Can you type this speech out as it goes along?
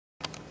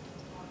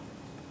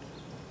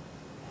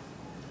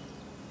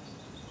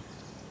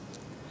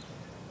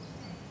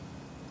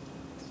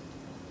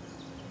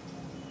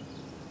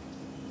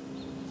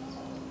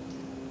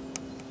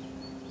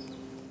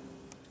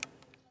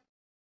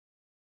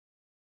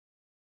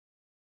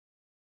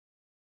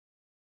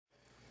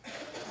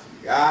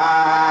Guide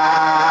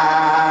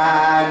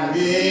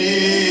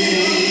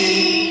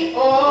me,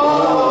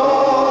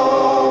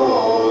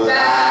 oh,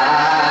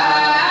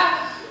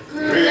 thou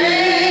great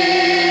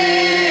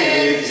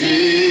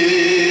Jehovah,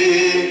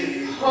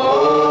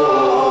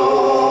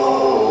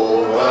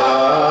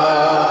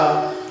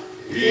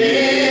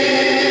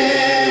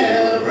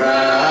 Pilgrim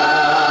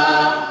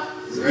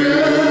through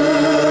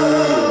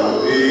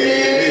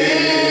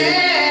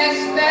this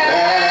barren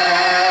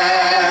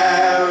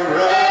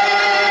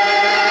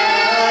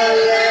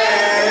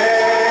land.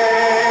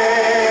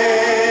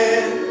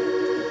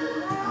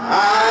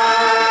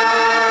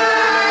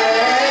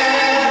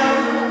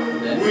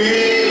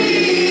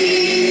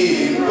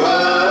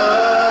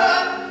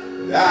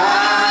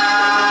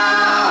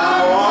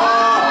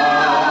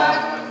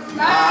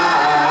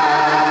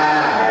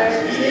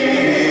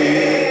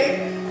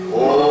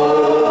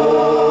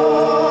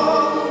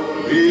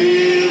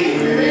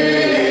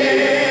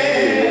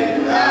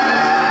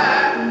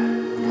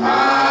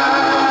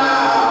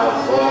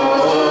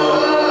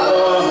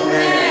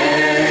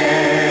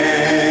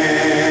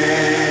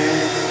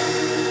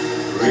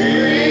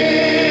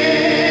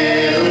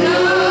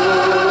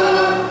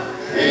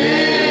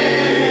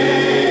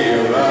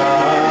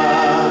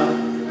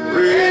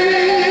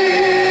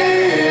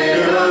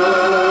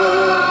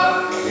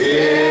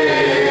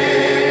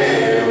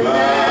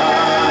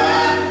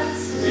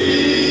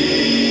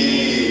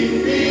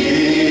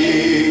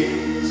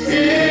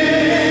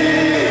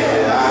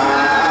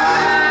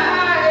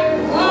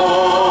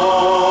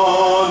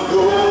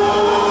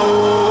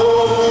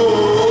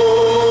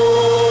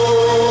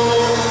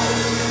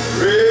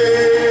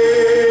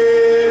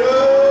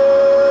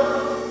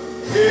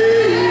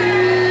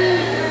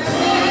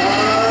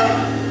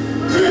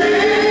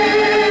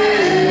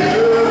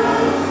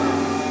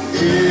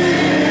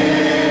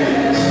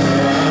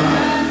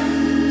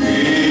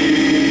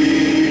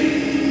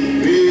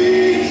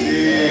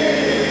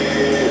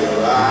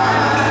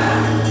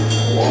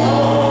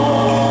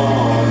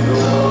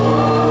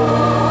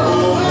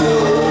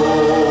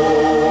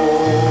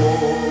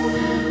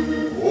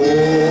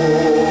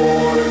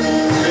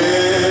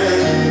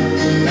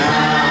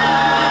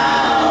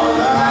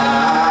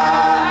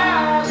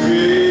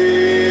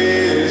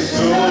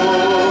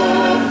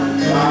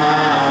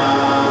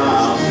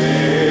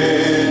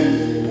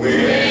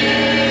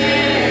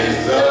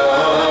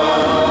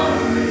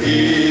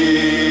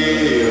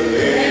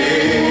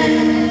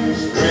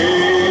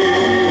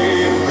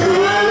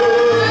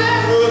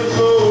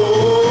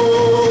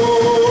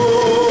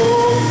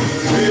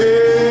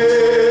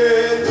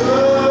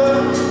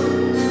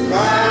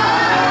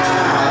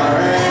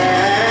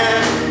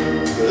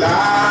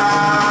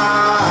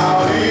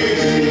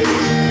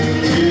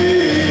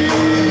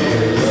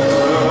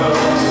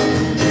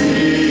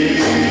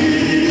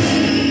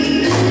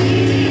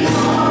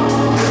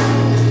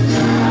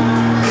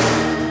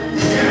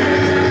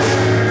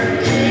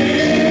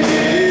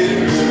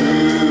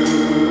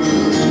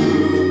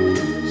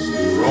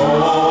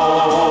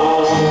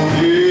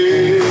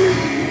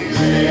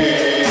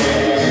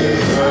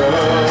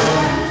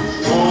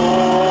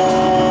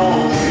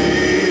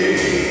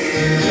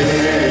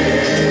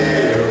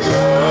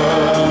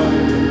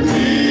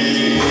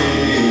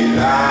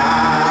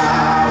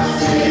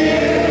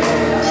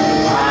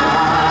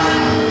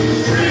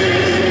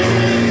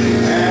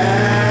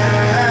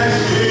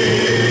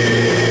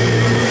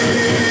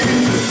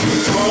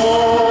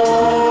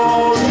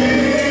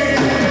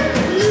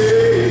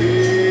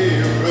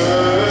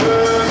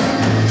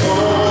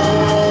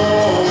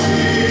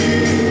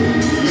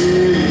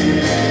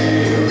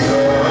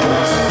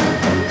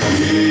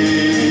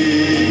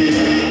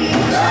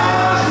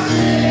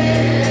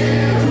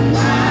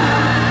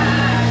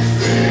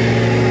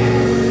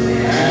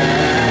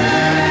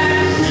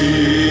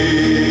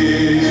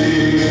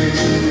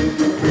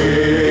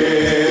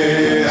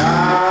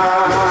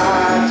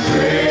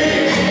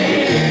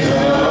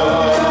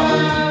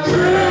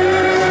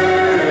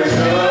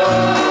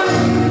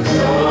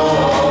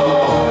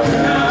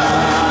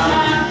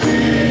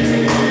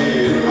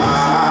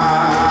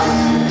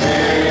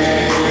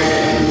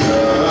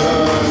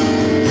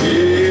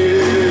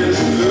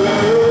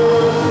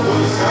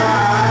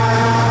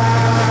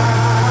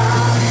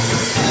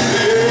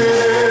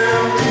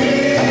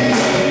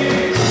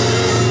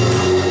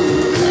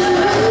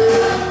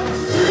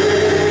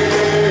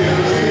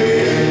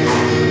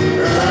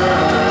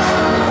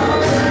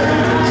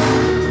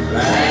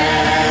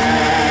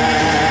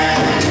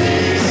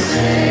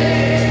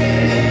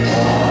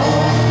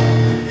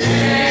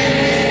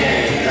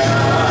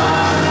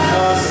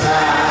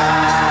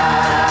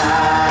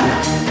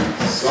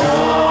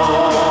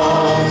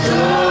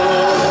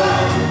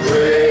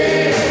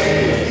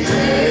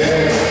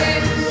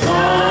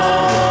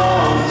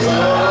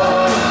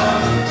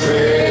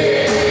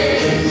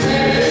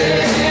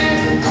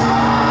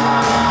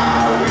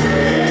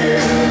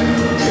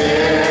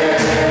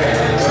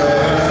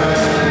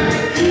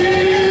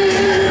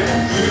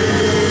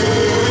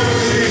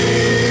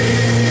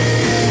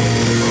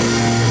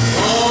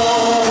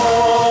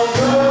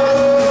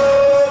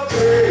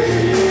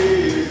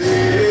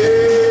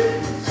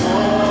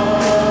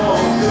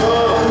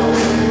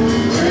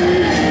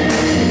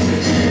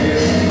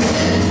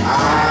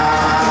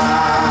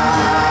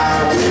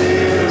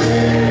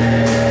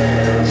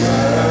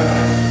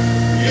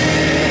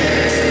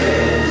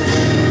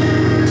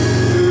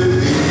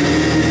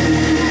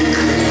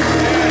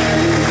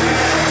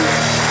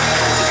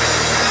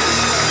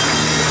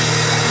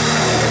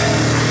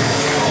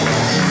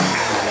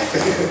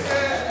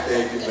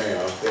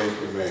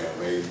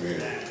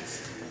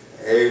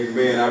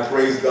 Amen. I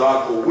praise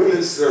God for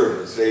willing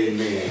servants.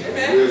 Amen.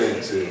 Amen.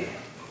 Willing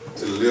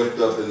to lift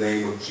up the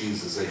name of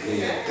Jesus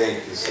again.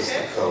 Thank you,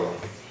 Sister Cullen.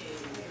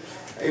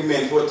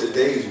 Amen. For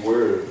today's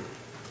word,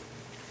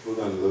 we're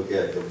going to look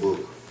at the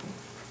book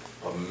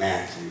of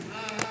Matthew.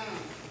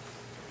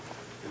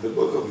 In the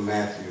book of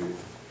Matthew,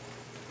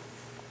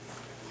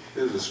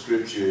 there's a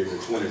scripture in the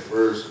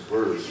 21st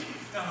verse,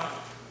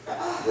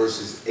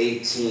 verses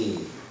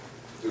 18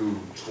 through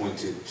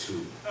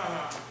 22.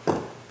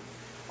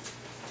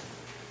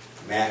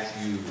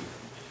 Matthew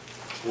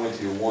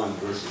 21,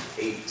 verses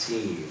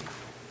 18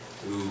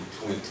 through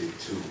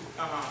 22.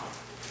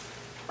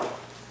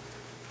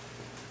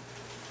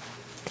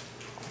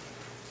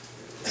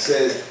 It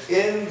says,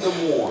 in the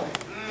morning,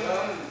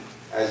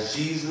 as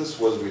Jesus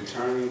was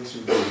returning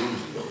to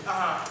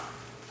Jerusalem,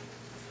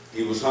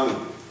 he was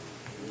hungry.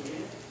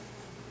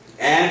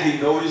 And he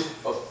noticed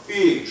a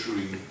fig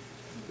tree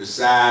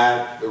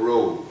beside the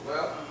road.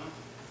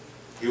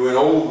 He went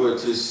over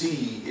to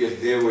see if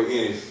there were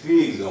any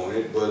figs on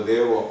it, but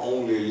there were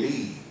only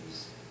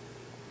leaves.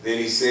 Then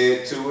he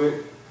said to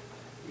it,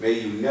 may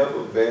you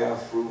never bear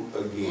fruit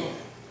again.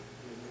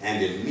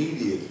 And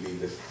immediately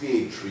the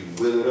fig tree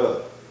withered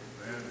up.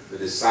 The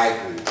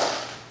disciples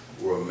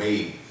were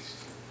amazed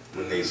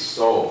when they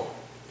saw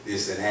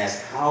this and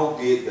asked, how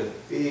did the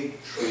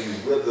fig tree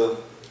wither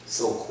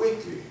so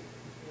quickly?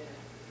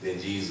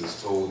 Then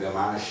Jesus told them,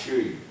 I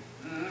assure you,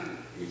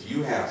 if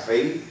you have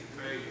faith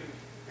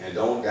and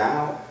don't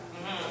doubt,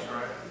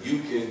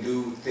 you can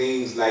do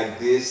things like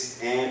this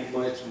and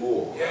much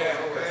more.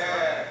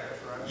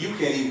 You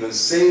can even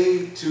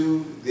say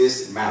to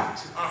this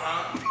mountain,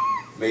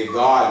 may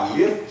God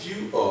lift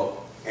you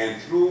up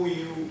and throw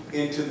you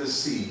into the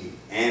sea,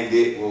 and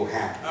it will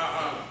happen.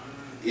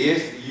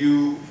 If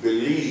you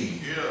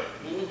believe,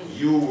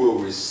 you will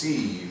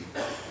receive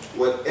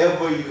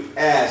whatever you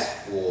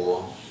ask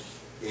for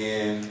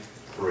in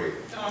prayer.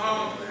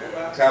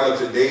 Tyler,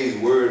 today's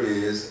word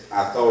is,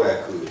 I thought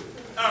I could.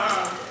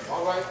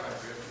 All right.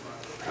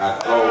 I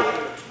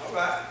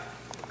thought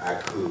I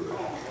could.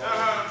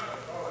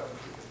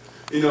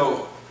 You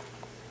know,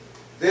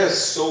 there's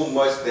so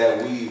much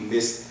that we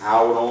miss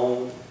out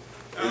on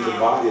in the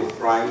body of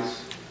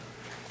Christ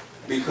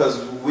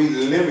because we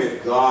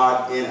limit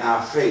God in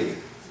our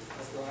faith.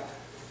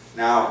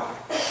 Now,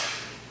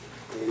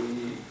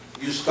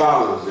 you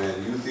scholars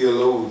and you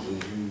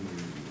theologians, you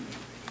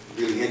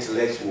really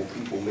intellectual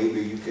people,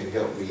 maybe you can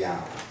help me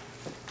out.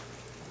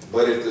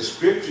 But if the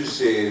scripture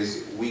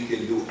says we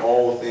can do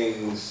all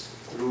things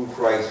through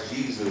Christ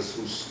Jesus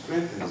who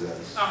strengthens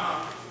us,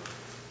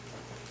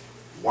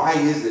 why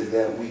is it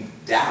that we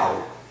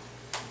doubt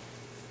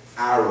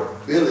our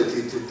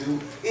ability to do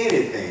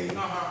anything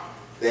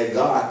that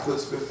God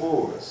puts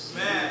before us?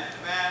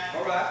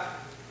 All right.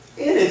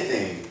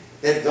 Anything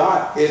that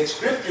God, if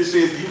scripture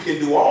says you can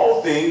do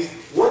all things,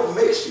 what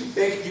makes you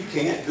think you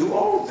can't do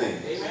all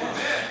things?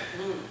 Amen.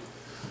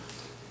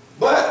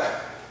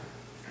 But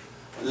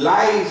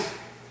life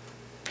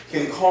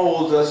can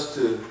cause us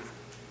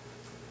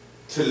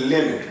to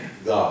limit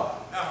God.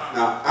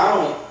 Now, I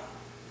don't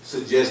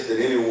suggest that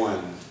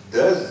anyone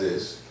does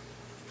this,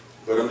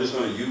 but I'm just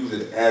going to use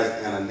it as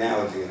an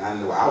analogy, and I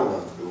know I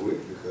won't do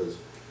it because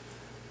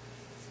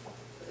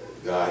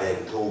God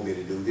hadn't told me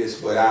to do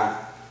this, but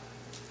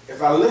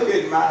if I look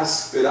at my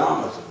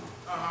speedometer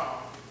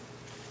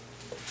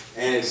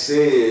and it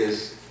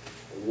says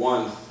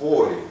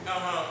 140,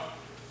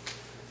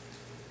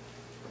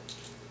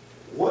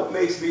 what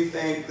makes me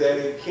think that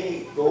it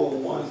can't go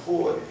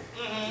 140?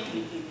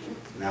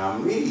 Now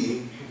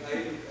me,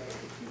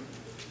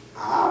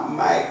 I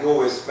might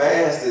go as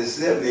fast as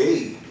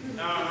 78,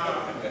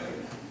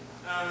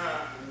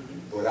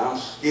 but I'm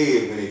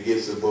scared when it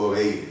gets above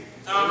 80.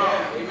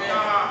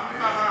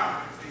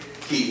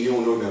 Keaton, you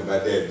don't know nothing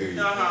about that, do you?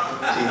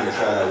 Keaton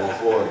tried out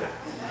 140.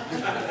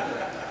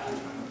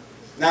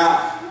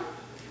 Now,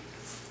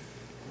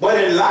 but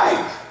in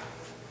life,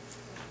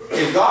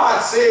 if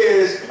God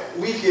says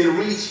we can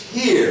reach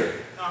here,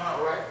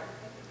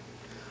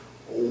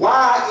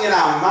 why in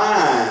our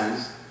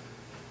minds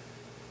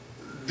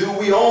are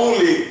we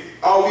only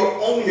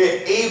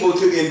able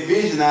to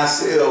envision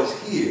ourselves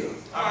here?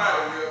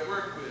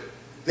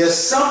 There's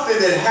something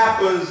that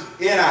happens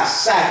in our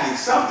psyche,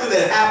 something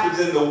that happens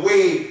in the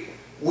way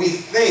we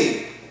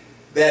think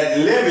that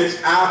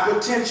limits our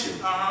potential.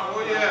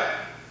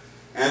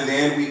 And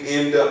then we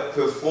end up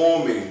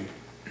performing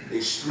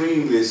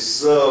extremely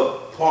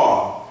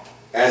subpar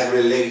as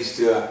relates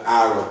to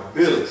our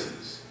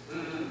abilities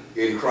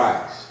in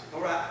Christ.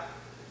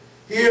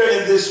 Here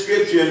in this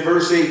scripture in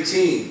verse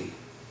 18,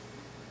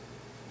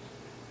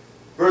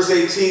 verse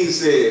 18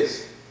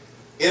 says,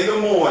 in the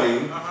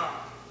morning,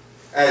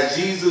 as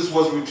Jesus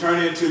was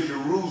returning to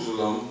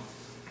Jerusalem,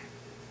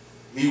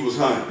 he was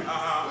hungry.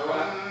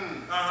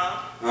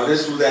 Now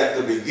this was at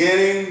the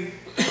beginning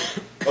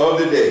of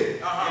the day.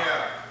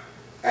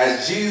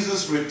 As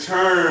Jesus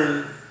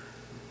returned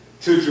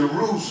to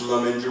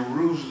Jerusalem, and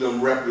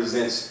Jerusalem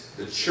represents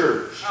the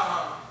church.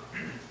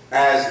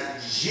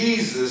 as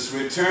Jesus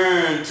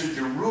returned to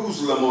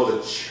Jerusalem or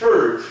the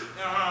church,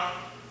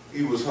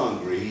 he was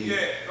hungry.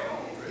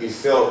 He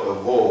felt the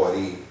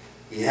void.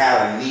 He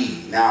had a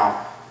need.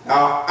 Now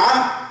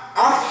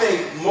I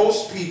think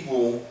most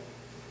people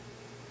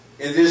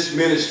in this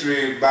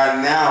ministry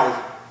by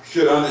now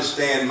should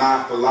understand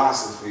my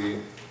philosophy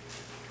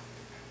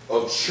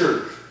of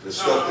church, the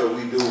stuff that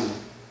we do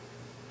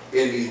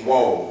in these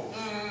walls.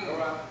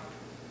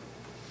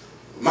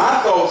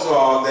 My thoughts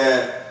are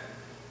that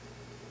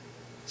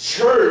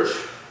church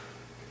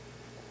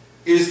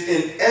is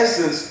in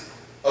essence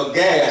a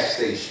gas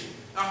station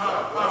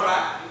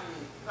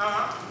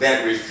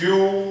that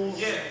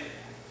refuels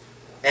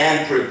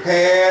and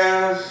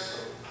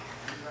prepares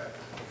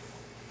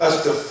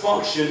us to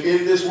function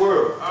in this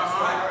world.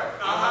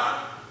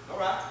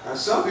 Now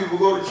some people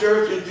go to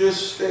church and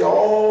just stay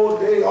all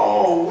day,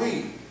 all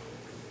week.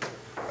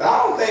 But I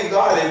don't think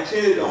God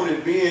intended on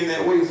it being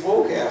that way.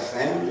 Folk have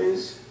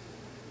families.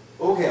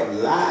 Folk have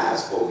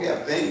lives. Folk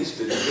have things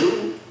to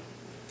do.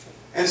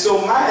 And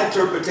so my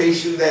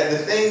interpretation that the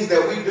things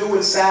that we do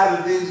inside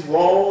of these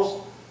walls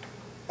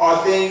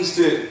are things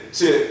to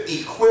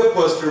equip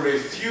us, to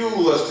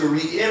refuel us, to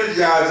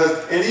re-energize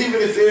us, and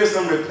even if there's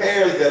some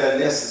repairs that are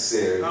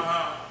necessary,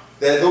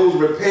 that those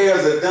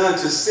repairs are done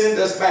to send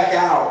us back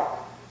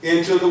out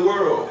into the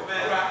world.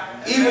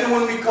 Even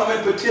when we come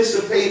and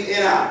participate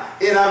in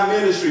our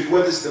ministries,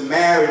 whether it's the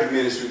marriage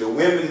ministry, the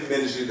women's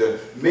ministry, the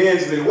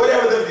men's ministry,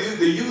 whatever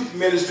the youth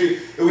ministry,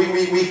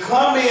 we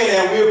come in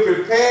and we're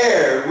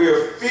prepared,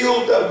 we're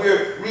filled up,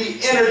 we're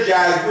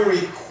re-energized, we're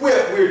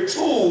equipped, we're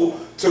tooled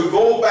to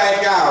go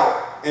back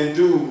out and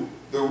do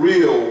the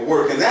real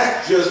work. And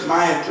that's just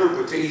my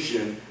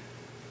interpretation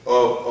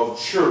of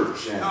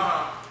church.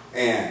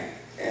 And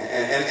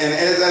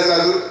as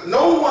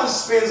no one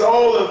spends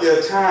all of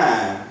their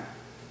time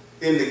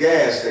in the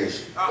gas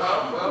station. I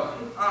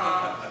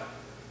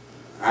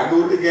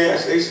go to the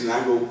gas station,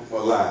 I go a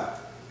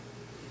lot.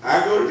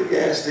 I go to the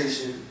gas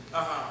station,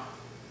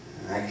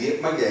 and I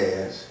get my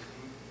gas,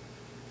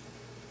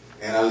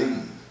 and I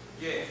leave.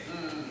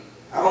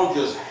 I don't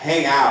just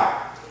hang out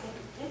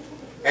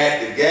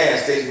at the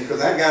gas station because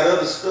I got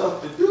other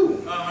stuff to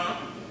do.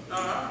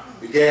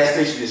 The gas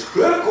station is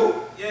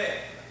critical.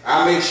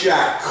 I make sure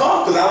I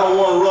come because I don't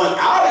want to run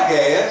out of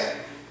gas.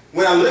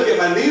 When I look at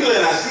my needle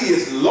and I see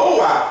it's low,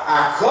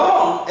 I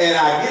come and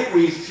I get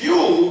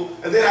refueled,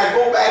 and then I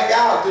go back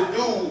out to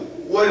do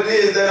what it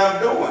is that I'm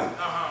doing.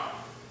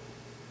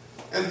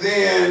 And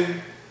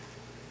then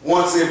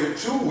once every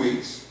 2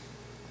 weeks,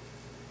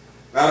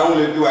 not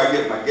only do I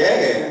get my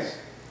gas,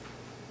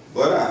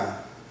 but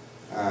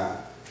I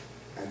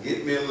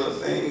get me a little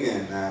thing,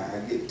 and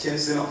I get 10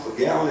 cents off a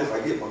gallon if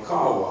I get my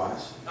car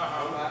washed.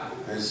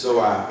 And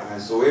so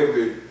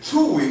every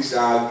 2 weeks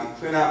I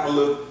print out my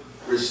little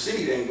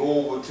receipt and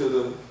go over to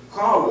the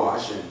car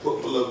wash and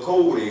put my little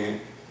code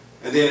in,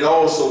 and then it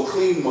also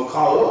clean my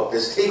car up.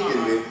 That's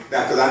taking me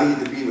now because I need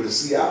to be able to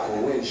see out my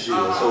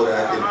windshield so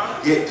that I can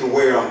get to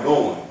where I'm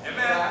going.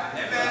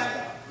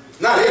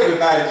 Not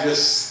everybody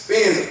just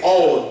spends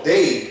all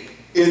day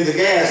in the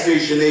gas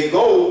station. They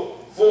go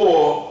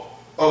for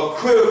a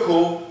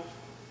critical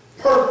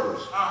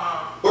purpose.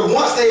 But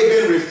once they've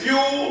been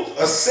refueled,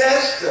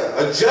 assessed,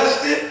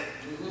 adjusted,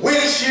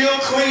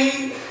 windshield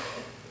cleaned,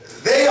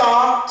 they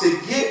are to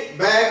get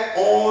back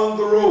on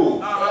the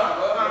road.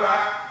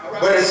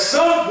 But at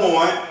some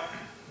point,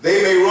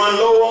 they may run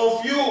low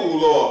on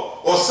fuel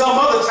or some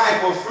other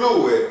type of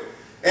fluid.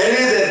 And it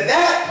is at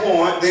that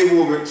point they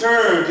will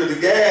return to the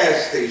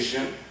gas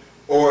station,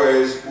 or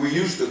as we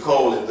used to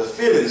call it, the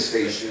filling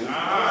station,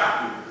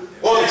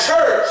 or the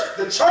church.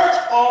 The church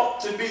ought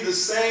to be the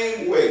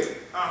same way.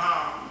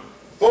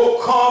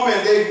 Folk come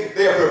and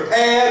they're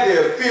prepared,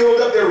 they're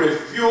filled up, they're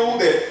refueled,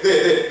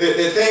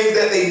 the things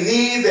that they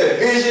need, their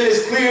vision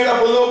is cleared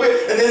up a little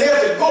bit, and then they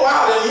have to go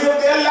out and live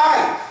their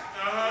life.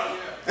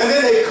 And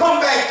then they come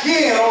back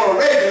in on a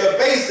regular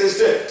basis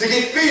to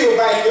get filled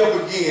back up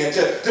again,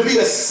 to be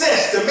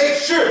assessed, to make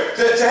sure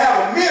to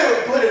have a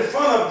mirror put in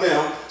front of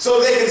them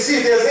so they can see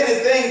if there's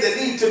anything that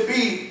needs to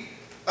be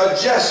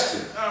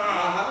adjusted.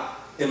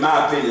 In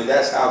my opinion,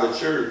 that's how the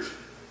church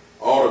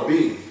ought to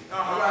be.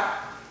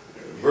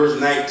 Verse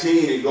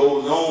 19, it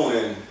goes on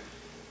and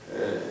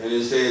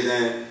it says,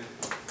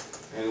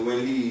 and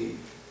when he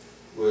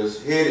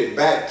was headed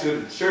back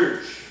to the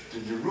church, to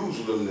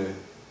Jerusalem, to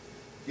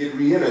get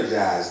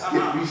re-energized,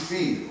 get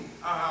refilled,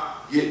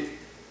 get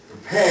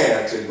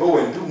prepared to go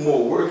and do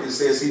more work, it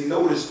says he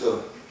noticed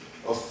a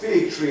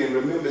fig tree, and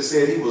remember it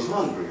said he was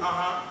hungry.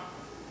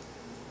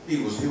 He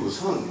was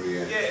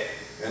hungry, and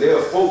there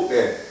are folk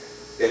that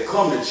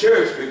come to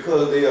church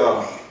because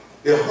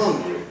they're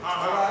hungry.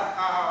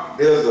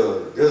 There's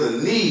a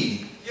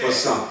need for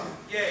something.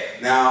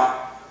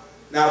 Now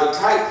the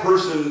type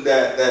person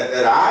that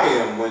I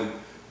am, when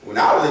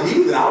I was a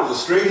heathen, I was a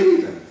straight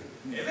heathen.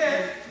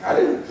 I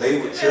didn't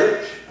play with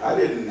church. I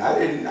didn't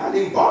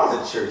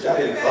bother church. I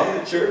didn't come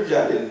to church.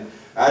 I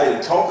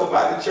didn't talk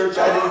about the church.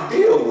 I didn't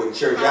deal with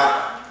church.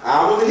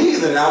 I was a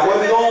heathen. I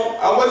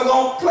wasn't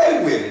gonna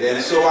play with it,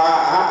 and so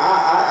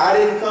I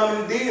didn't come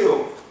and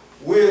deal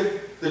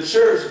with the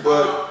church.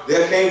 But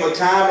there came a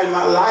time in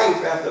my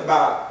life after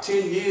about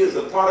 10 years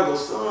of prodigal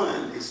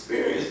son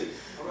experience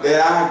that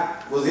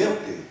I was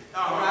empty.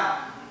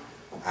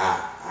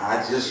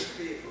 I just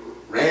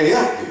ran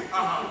empty.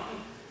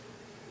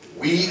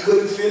 We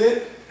couldn't fill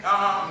it.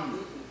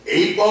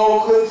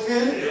 8-Ball couldn't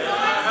fill it.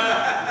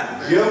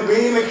 Jim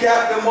Beam and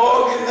Captain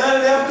Morgan, none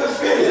of them could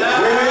fill it.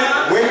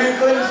 Women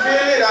couldn't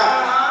fill it.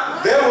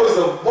 There was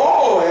a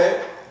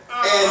void,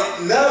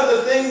 and none of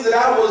the things that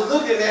I was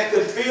looking at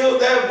could fill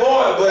that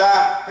void, but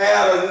I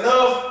had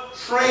enough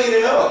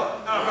training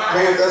up.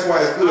 Man, that's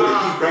why it's good to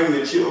keep bringing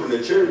the children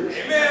to church.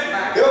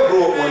 They'll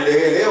grow up one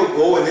day and they'll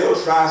go and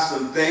they'll try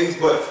some things,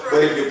 but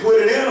if you put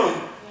it in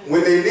them,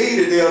 when they need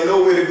it, they'll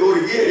know where to go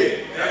to get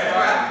it.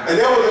 And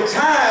there was a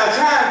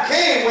time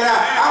came when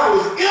I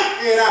was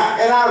empty,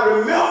 and I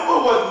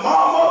remember what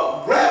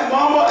Mama,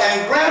 Grandmama,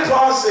 and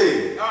Grandpa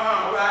said.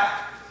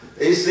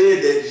 They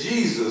said that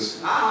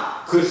Jesus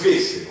could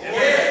fix it.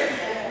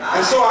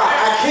 And so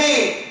I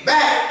came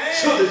back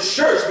to the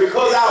church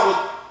because I was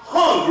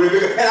hungry,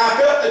 and I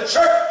felt the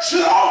church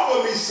should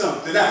offer me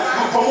something.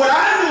 Now, from what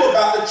I knew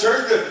about the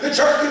church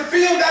could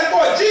fill that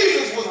void.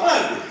 Jesus was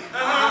hungry.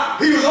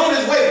 He was on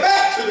his way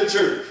back to the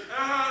church.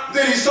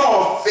 Then he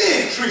saw a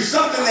fig tree,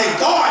 something that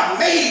God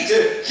made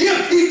to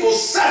give people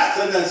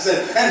sustenance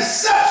and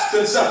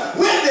substance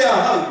when they're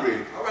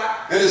hungry.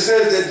 And it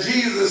says that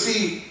Jesus,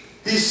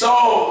 he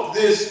saw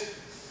this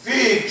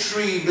fig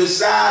tree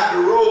beside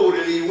the road,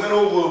 and he went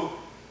over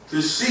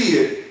to see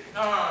it.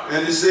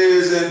 And it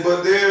says,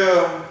 but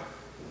there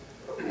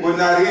were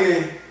not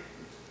any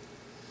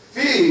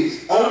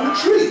figs on the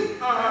tree.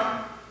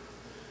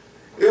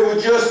 It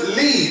was just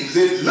leaves.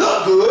 It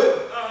looked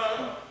good,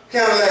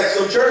 kind of like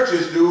some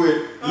churches do.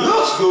 It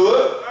looks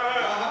good,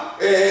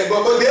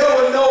 but there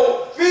were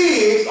no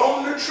figs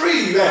on the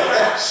tree.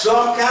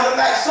 Some kind of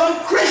like some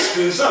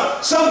Christians.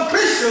 Some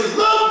Christians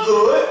look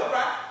good,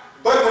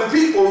 but when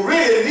people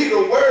really need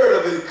a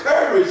word of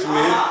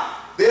encouragement,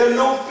 there's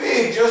no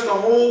fig, just a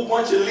whole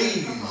bunch of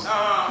leaves.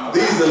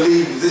 These are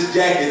leaves. This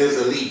jacket is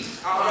a leaf.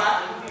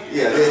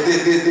 Yeah,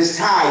 this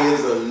tie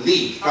is a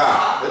leaf.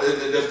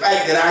 The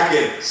fact that I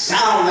can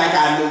sound like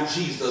I know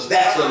Jesus,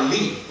 that's a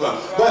leaf.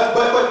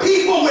 But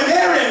people, when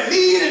they're in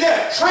need and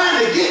they're trying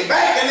to get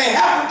back and they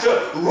happen to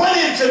run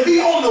into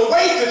me on the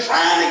way to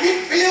trying to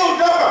get filled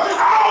up,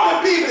 I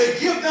ought to be able to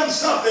give them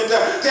something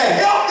to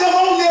help them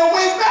on their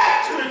way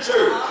back to the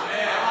church.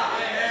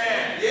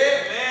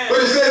 But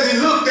it says he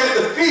looked at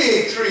the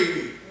fig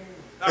tree,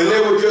 and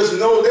there were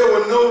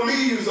no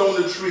leaves on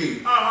the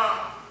tree.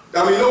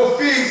 I mean, no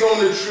figs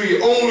on the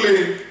tree,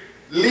 only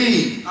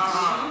leaves.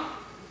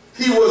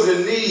 He was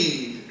in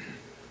need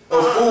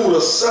of food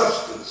or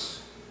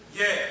substance.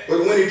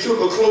 But when he took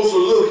a closer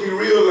look, he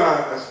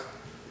realized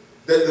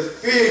that the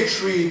fig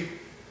tree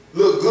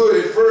looked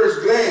good at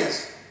first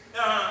glance,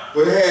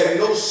 but had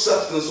no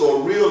substance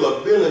or real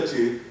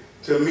ability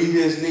to meet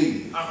his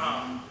need.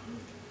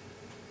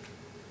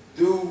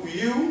 Do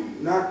you,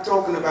 not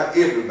talking about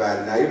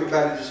everybody, now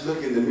everybody just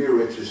look in the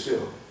mirror at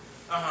yourself.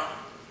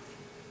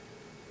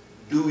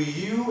 Do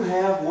you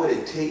have what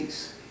it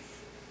takes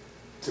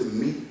to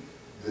meet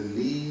the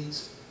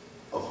needs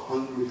of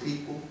hungry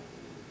people?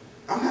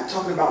 I'm not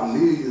talking about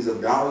millions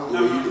of dollars the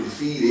way you can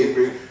feed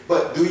every,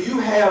 but do you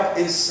have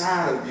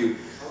inside of you?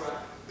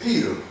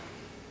 Peter,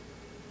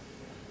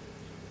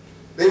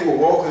 they were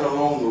walking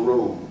along the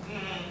road.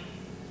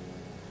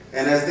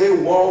 And as they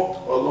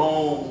walked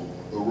along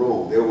the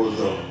road, there was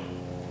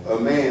a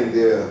man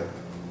there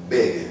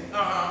begging.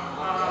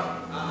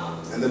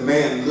 And the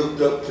man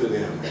looked up to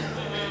them.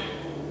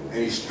 And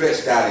he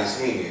stretched out his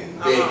hand,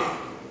 begging.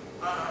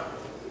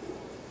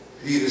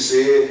 Peter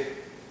said,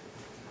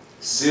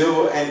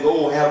 silver and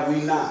gold have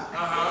we not,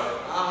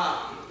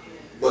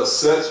 but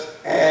such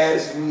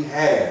as we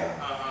have,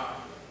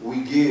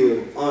 we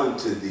give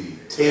unto thee.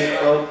 Take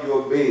up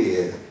your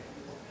bed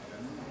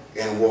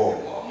and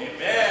walk.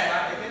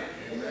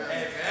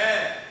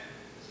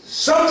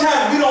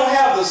 Sometimes we don't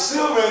have the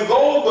silver and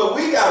gold, but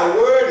we got a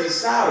word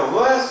inside of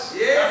us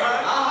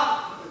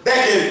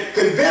that can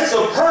convince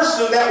a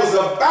person that was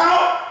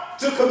about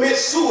to commit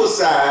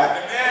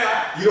suicide.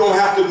 You don't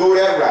have to go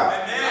that route.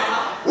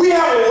 We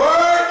have a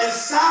word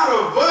inside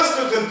of us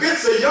to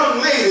convince a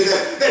young lady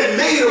that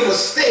made a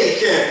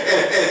mistake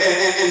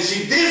and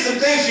she did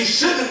some things she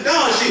shouldn't have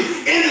done.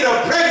 She ended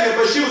up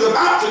pregnant, but she was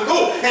about to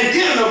go and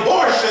get an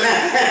abortion.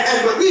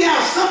 But we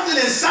have something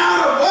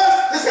inside of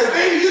us that says,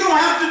 baby, you don't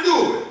have to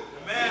do it.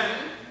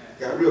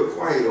 Got real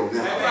quiet on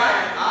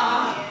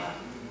that.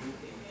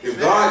 If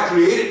God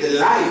created the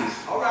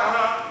life,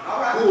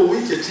 who are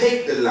we to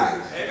take the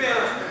life?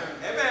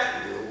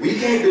 We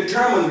can't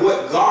determine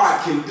what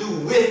God can do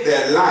with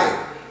that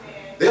life.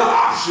 There are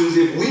options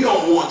if we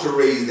don't want to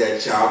raise that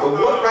child, but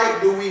what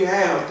right do we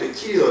have to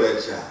kill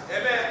that child?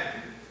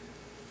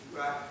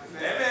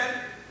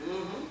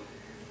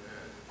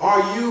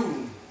 Are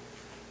you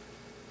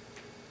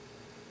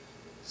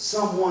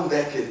someone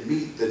that can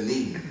meet the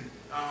need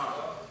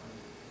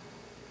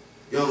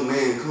Young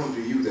man come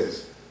to you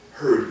that's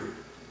hurting,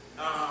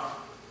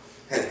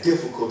 had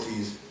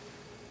difficulties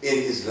in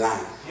his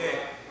life.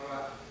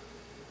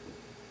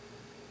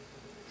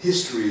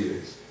 History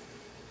is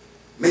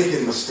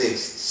making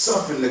mistakes,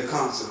 suffering the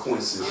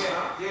consequences,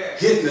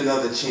 getting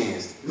another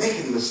chance,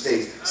 making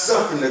mistakes,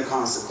 suffering the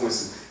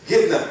consequences,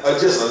 getting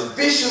just a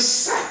vicious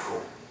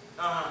cycle.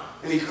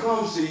 And he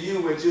comes to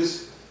you and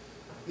just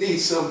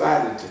needs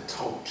somebody to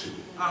talk to.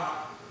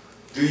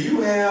 Do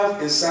you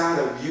have inside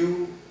of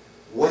you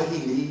what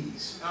he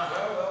needs?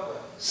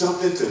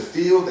 Something to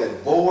fill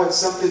that void,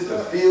 something to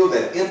fill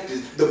that empty.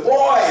 The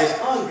boy is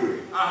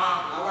hungry.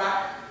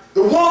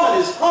 The woman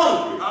is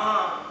hungry.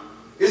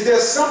 Is there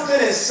something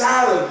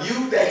inside of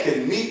you that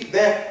can meet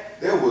that?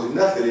 There was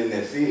nothing in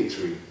that fig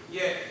tree.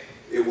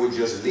 It was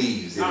just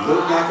leaves. It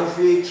looked like a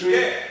fig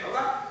tree,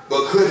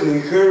 but couldn't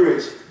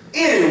encourage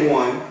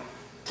anyone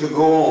to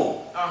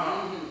go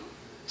on.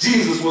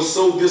 Jesus was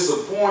so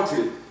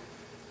disappointed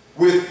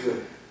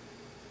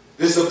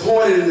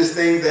disappointed in this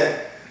thing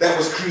that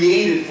was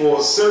created for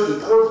a certain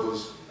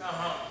purpose,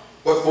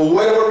 but for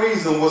whatever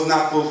reason was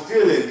not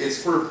fulfilling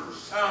its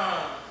purpose,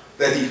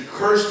 that he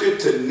cursed it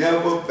to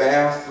never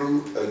bear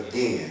fruit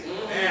again.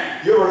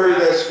 You ever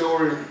heard that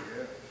story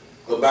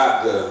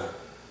about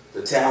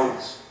the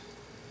talents?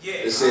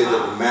 It said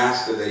that the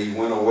master, that he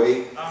went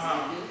away,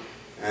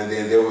 and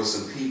then there were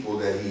some people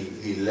that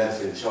he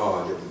left in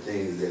charge of the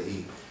things that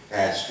he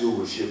had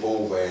stewardship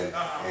over,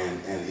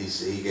 and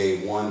he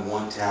gave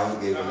one talent,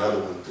 gave another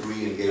one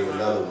 3, and gave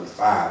another one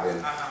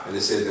 5, and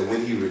it said that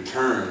when he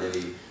returned,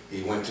 and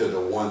he went to the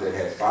one that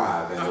had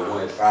 5, and the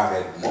one that 5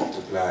 had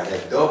multiplied,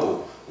 had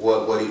doubled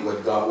what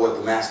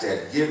the master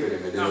had given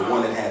him, and then the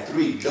one that had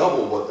 3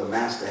 doubled what the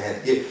master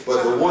had given.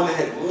 But the one that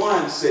had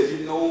 1 said,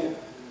 you know,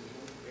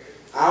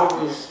 I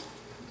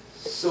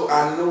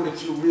know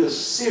that you're real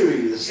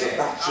serious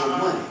about your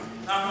money.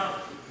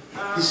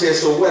 He said,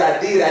 so what I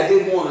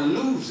didn't want to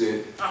lose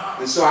it,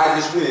 and so I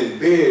just went and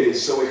buried it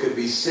so it could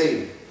be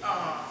safe.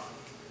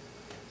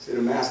 So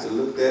the master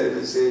looked at it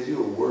and said,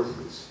 you are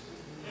worthless.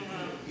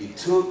 He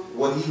took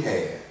what he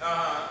had.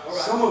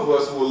 Some of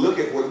us will look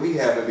at what we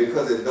have, and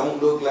because it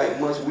don't look like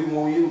much, we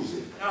won't use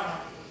it.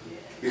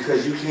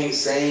 Because you can't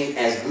sing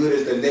as good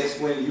as the next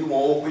one, you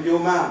won't open your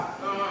mouth.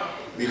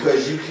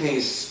 Because you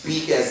can't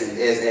speak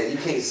you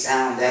can't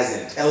sound as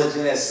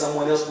intelligent as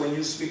someone else when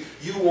you speak,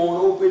 you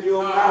won't open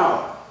your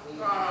mouth.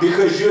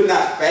 Because you're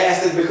not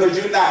fasting, because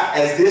you're not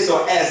as this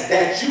or as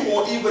that, you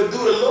won't even do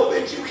the little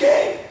bit you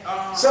can.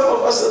 Some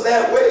of us are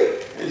that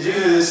way. And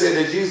Jesus said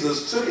that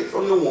Jesus took it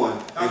from the one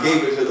and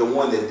gave it to the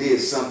one that did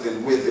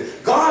something with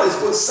it. God has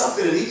put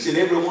something in each and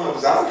every one of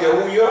us. I don't care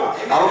who you are.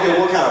 I don't care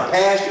what kind of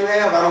past you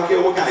have. I don't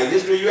care what kind of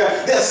history you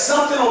have. There's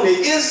something on the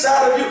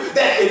inside of you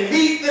that can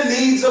meet the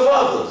needs of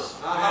others.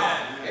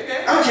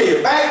 I don't care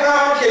your background,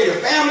 I don't care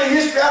your family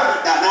history,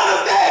 none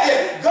of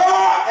that.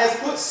 God has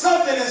put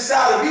something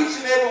inside of each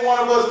and every one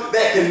of us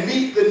that can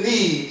meet the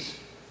needs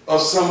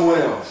of someone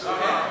else.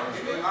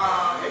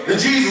 And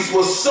Jesus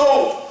was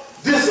so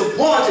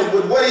disappointed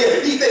with what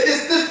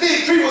this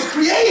fig tree was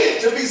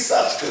created to be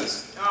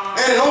substance,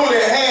 and it only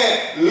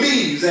had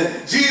leaves.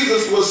 And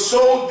Jesus was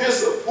so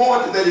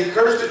disappointed that he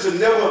cursed it to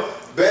never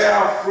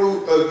bear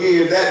fruit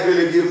again. That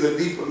really gives a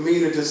deeper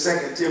meaning to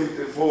 2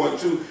 Timothy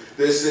 4:2.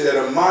 That said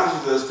that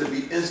admonishes us to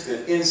be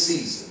instant, in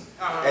season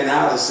and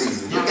out of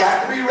season. You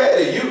got to be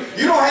ready.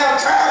 You don't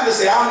have time to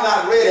say, I'm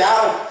not ready. I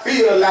don't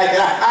feel like it.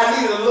 I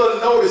need a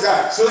little notice.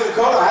 Sister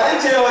Carla, I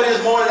didn't tell her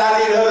this morning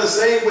I need her to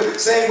sing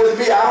with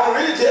me. I don't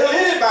really tell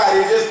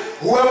anybody. It's just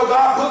whoever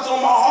God puts on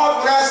my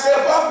heart when I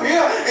step up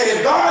here. And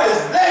if God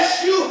has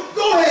blessed you,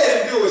 go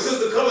ahead and do it.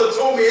 Sister Carla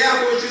told me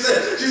afterwards, she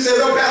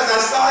said, oh, Pastor,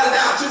 I started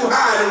out too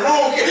high in the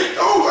wrong key.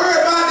 Don't worry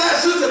about that,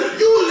 sister.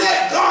 You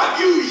let God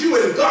use you,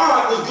 and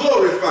God was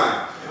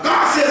glorified.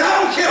 God says,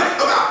 I don't care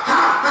about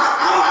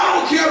I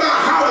don't care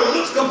about how it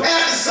looks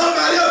compared to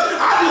somebody else.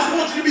 I just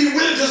want you to be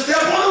willing to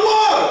step on the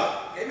water.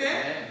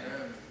 Amen.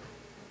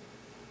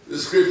 The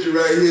scripture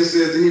right here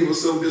says that he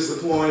was so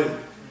disappointed,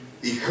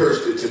 he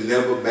cursed it to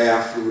never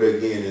bear fruit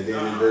again. And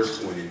then in verse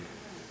 20,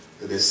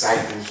 the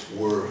disciples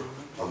were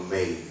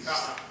amazed.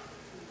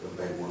 Come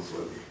back one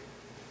for me.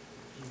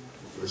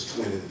 Verse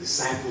 20, the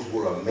disciples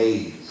were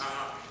amazed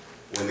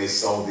when they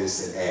saw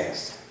this and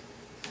asked,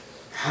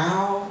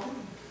 how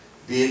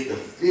did the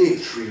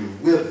fig tree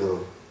wither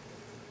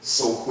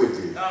so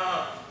quickly?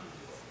 Now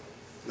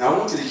I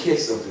want you to catch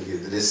something here.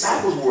 The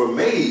disciples were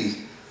amazed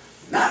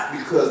not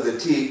because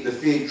the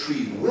fig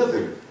tree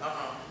withered,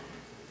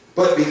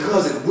 but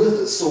because it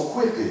withered so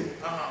quickly.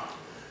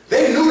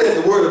 They knew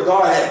that the word of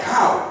God had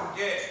power.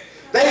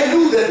 They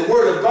knew that the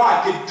word of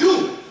God could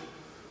do,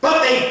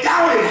 but they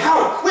doubted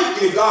how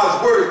quickly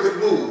God's word could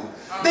move.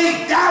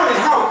 They doubted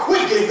how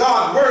quickly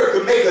God's word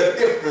could make a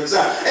difference.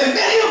 And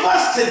many of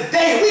us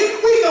today,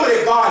 we know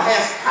that God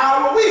has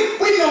power. We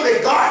know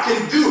that God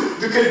can do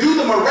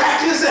the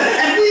miraculous,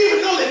 and we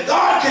even know that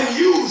God can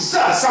use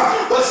us.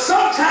 But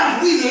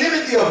sometimes we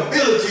limit the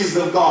abilities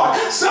of God.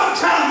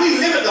 Sometimes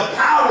we limit the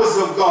powers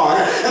of God.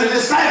 And the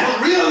disciples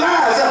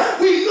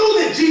realized we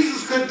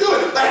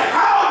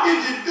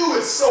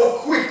so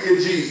quickly,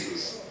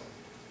 Jesus.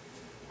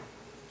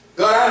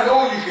 God, I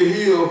know you can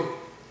heal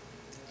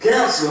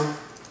cancer.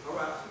 All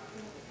right.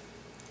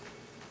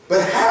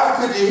 But how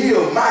could you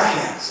heal my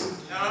cancer?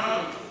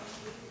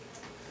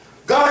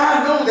 God,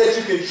 I know that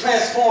you can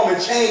transform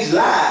and change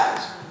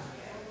lives.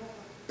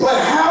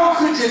 But how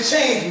could you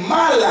change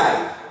my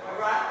life? All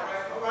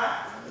right. All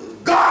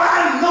right. God,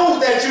 I know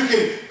that you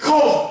can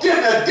cause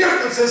a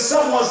difference in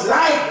someone's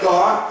life,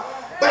 God.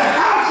 But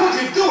how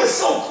could you do it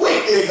so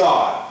quickly,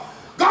 God?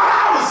 God,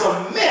 I was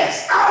a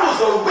mess. I was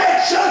a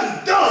wretch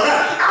undone.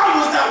 I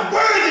was not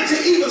worthy to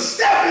even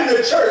step in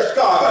the church,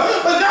 God.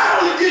 But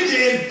not only did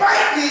you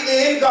invite me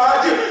in,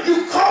 God,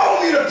 you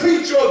called me to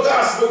preach your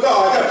gospel,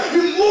 God.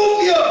 You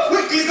moved me up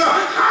quickly, God.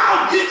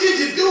 How did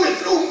you do it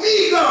through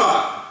me,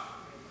 God?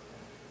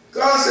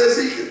 God says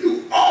he can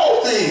do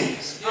all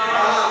things.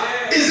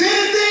 Is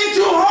anything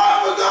too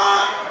hard for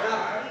God?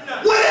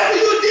 Whatever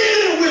you're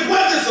dealing with,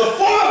 whether it's a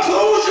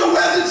foreclosure,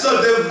 whether it's a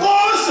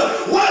divorce,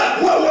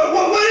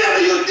 whatever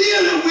you're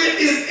dealing with,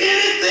 is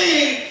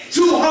anything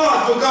too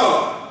hard for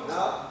God?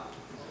 No.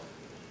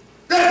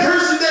 That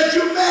person that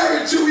you're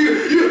married to,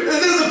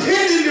 there's a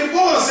pending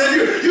divorce, and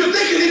you're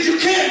thinking that you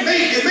can't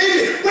make it.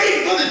 Maybe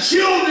waiting for the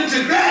children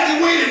to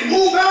graduate and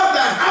move out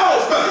the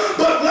house.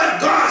 But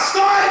what God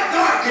started,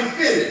 God can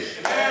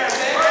finish.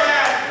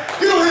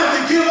 You don't have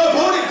to give up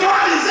on it.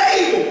 God is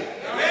able.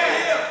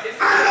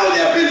 I know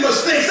there have been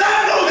mistakes.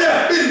 I know there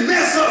have been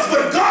mess-ups,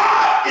 but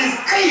God is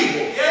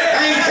able.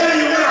 I ain't telling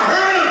you what I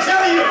heard. I'm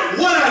telling you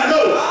what I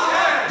know.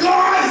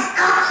 God is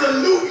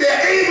absolutely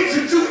able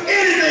to do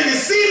anything,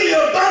 exceedingly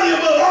abundantly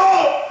above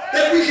all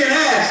that we can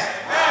ask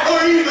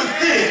or even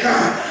think.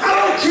 I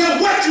don't care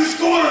what you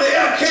scored on the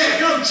LCAT,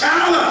 young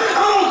child.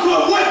 I don't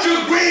care what your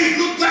grades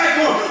look like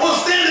on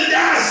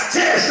standardized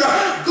tests.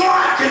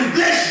 God can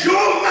bless your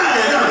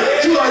mind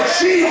to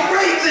achieve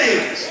great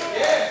things.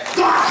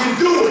 God can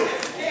do it.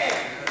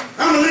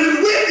 I'm a living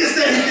witness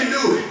that he can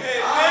do it.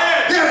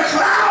 There are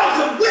clouds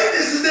of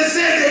witnesses that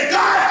say that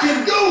God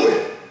can do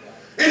it.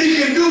 And he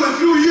can do it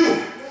through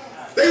you.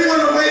 They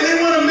weren't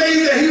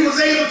amazed that he was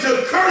able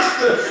to curse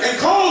and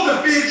cause the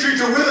fig tree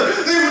to wither.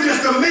 They were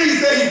just amazed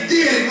that he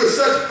did it with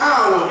such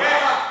power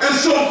and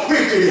so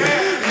quickly.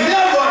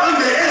 Never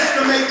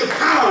underestimate the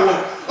power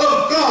of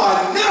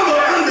God. Never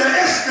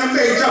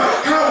underestimate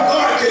how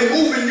God can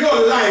move in your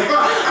life.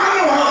 I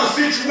know how the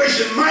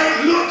situation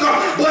might look,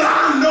 but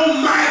I know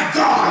my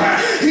God.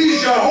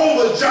 He's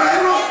Jehovah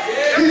Jireh.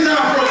 He's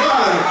our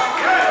provider.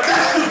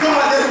 That's the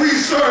God that we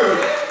serve.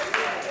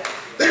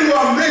 They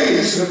were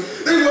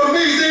amazed. They were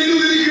amazed. They knew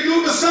that he could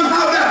do it, but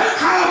somehow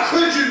how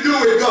could you do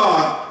it,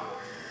 God?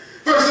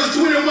 Verses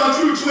 21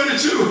 through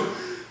 22.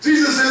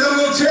 Jesus says, I'm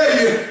going to tell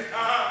you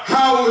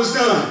how it was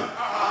done.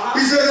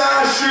 He says,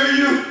 I assure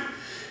you,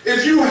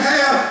 if you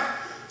have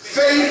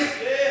faith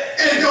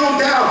and don't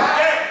doubt,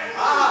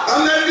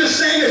 I'm not just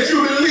saying that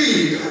you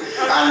believe.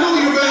 I know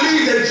you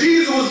believe that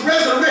Jesus was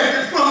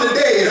resurrected from the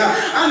dead.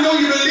 I know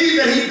you believe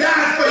that he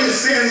died for your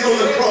sins on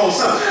the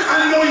cross.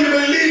 I know you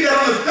believe that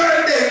on the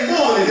third day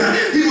morning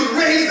he was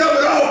raised up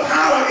with all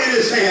power in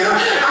his hand.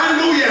 I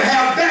know you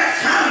have that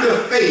kind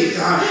of faith.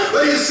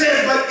 But he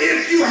says, but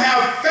if you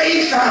have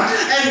faith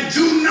and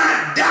do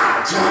not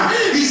doubt,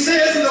 he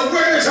says in the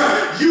words,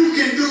 you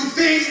can do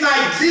things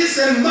like this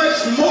and much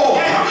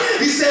more.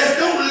 He says,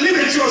 don't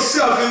limit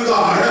yourself in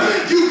God.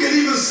 You can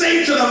even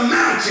say to the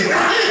mountain,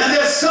 and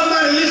there's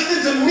somebody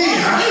listening to me,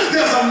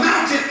 there's a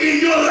mountain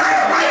in your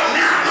life right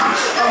now,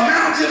 a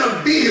mountain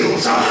of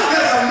bills,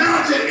 there's a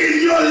mountain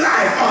in your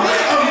life,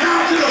 a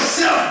mountain of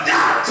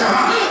self-doubt,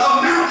 a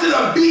mountain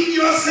of beating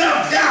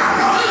yourself down,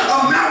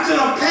 a mountain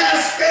of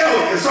past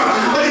failures.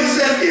 But he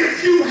said,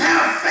 if you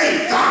have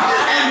faith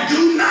and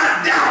do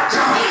not doubt,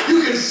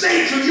 you can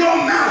say to your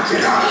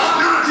mountain,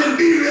 mountain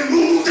be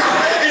removed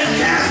and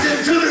cast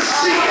into the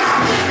sea.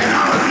 And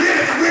I'm a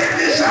living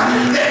witness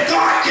that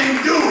God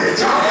can do it.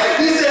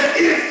 He said,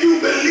 if you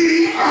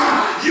believe,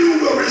 you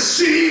will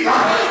receive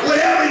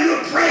whatever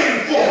you're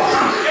praying for.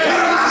 What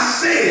am I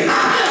saying?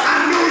 I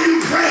know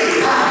you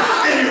prayed,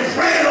 and you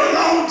prayed a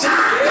long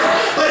time,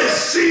 but it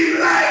seemed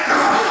like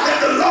that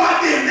the Lord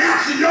didn't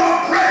answer your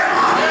prayer.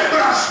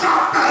 But I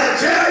stopped by to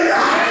tell you,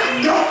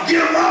 don't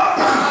give up,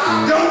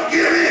 don't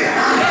give in,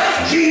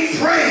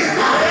 keep praying,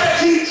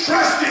 keep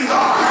trusting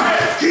God,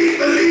 keep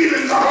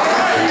believing God.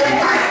 It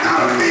might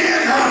not have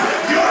been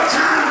your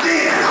time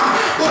then,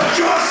 but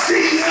your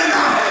season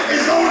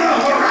is on the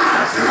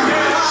horizon.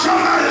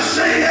 Somebody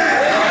say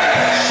that.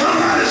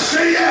 Somebody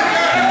say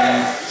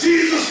that.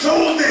 Jesus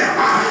told them,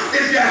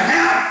 if you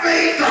have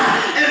faith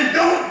and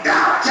don't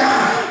doubt,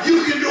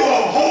 you can do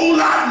a whole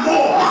lot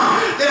more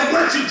than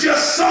what you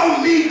just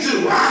saw me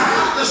do.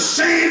 The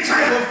same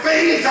type of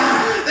faith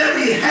that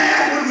we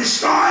had when we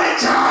started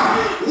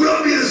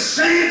will be the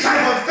same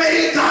type of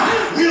faith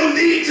we'll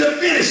need to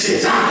finish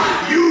it.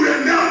 You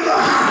remember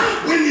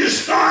when you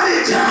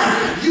started,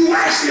 you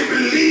actually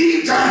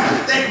believed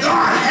that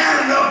God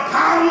had enough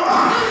power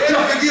to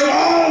forgive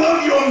all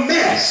of your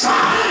mess,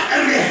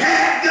 and we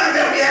had done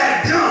that we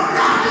had done,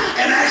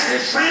 and actually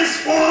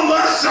transform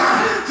us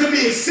to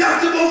be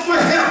acceptable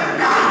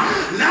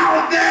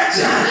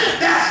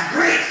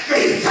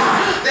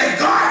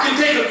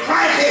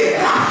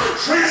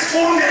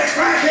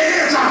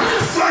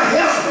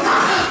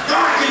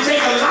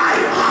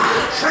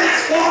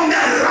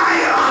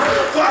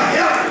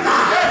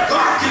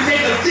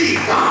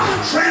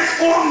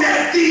transform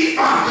that thief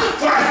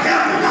for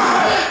heaven.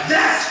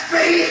 That's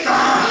faith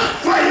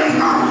for your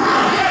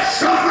mama.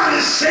 Somebody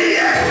say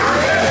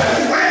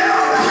it.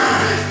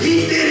 Well,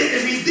 he did it.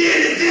 If he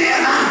did it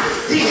then,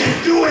 he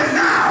can do it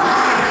now.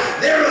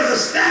 There is a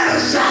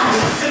status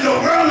in the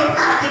world of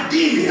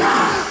academia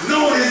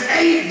known as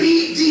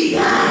ABD.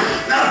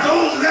 Now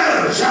those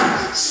letters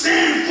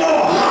stand for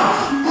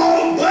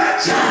all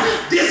but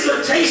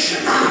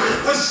dissertation.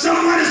 But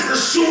someone is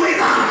pursuing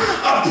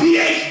a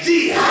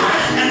PhD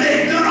and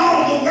they've done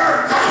all the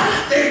work.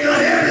 They've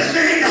done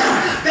everything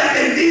that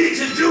they needed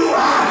to do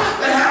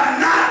but have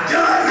not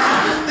done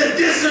the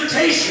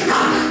dissertation.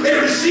 They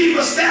receive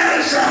a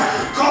status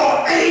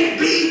called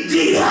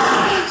ABD.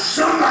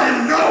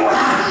 Somebody know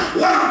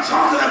what I'm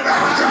talking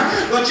about.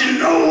 But you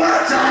know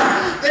what?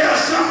 There's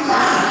some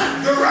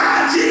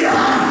variety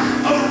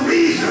of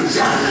reasons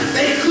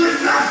they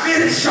could not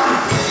finish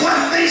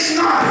what they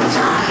started.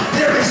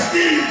 Their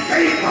extended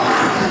paper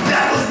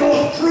that was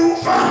both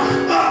proof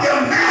of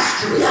their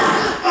mastery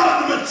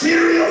of the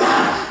material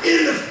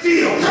in the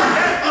field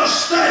of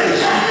study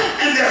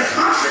and their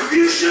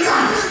contribution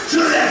to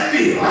that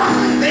field.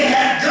 They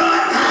had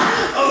done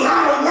a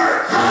lot of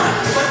work,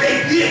 but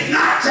they did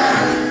not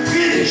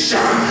finish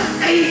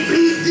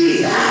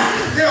ABD.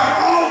 There are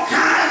all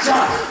kinds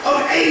of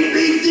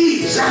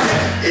ABDs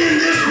in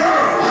this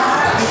world.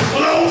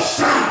 Close,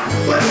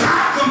 but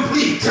not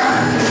complete.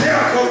 There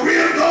are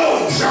career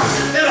goals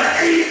that are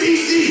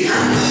ABD.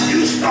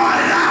 You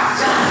started out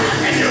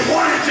and you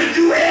wanted to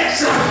do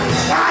X,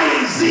 Y,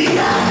 and Z,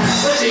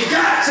 but you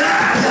got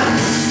tired,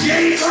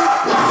 gave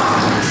up.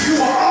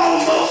 You were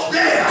almost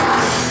there.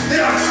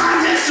 There are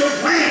financial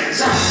plans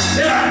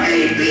that are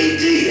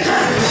ABD.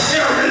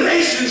 There are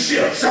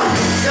relationships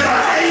that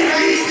are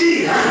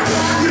ABD.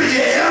 Will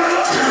you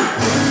ever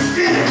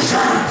finish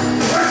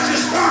what you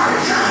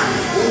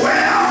started?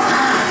 Well,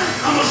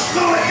 I'm going to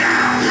slow it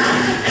down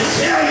and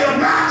tell you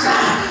about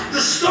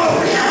the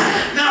story.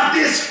 Now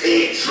this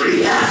fig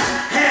tree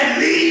had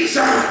leaves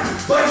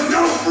but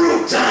no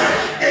fruit.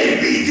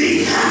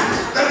 ABD.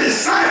 The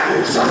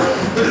disciples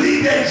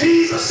believed that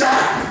Jesus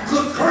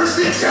could curse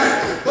it,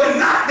 but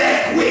not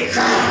that quick.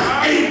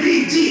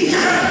 ABD.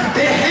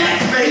 They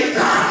had faith,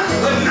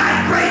 but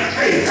not great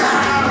faith.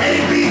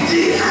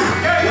 ABD.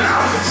 When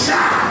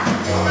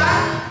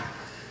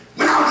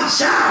I was a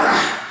child,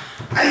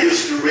 I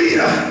used to read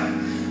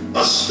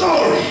a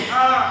story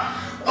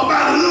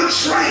about a little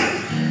train.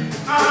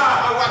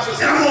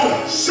 And I'm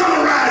going to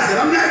summarize it.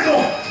 I'm not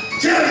going to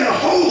tell you the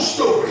whole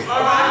story.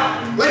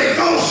 But it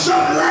goes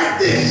something like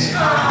this.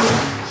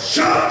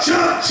 Chug,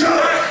 chug,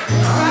 chug.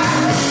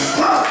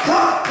 Puff,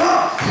 puff,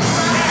 puff.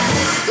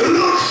 The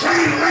little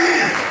train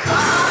ran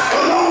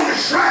along the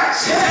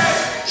tracks.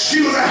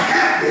 She was a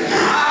happy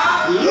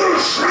little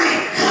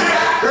train.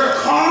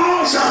 Her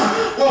cars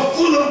were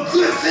full of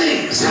good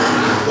things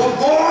for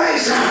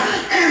boys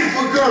and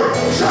for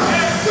girls.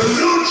 The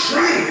little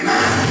train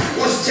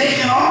was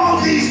taking all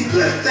these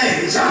good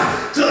things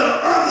to the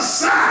other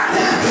side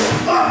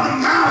of the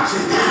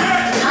mountain.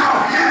 How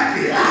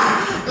happy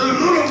the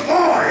little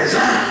boys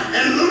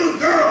and little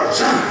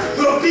girls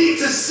will be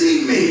to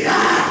see me,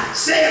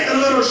 said the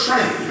little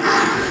train.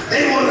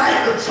 They will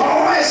like the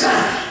toys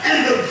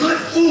and the good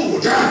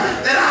food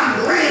that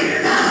I'm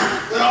bringing.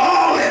 But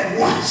all at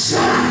once,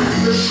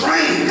 the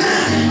train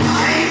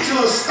came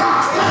to a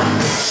stop.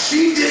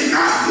 She did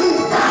not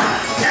move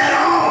at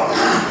all.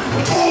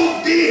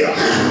 Oh dear,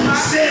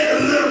 said the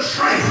little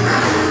train.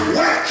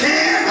 What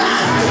can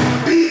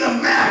be the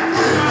matter?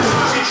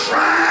 She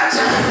tried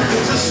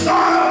to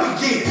start up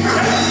again.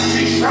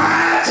 She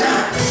tried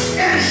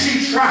and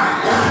she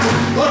tried,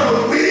 but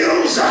her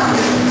wheels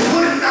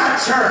would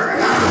not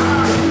turn.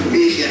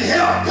 We can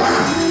help,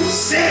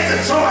 said the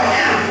toy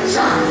animals,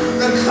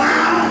 the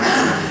clown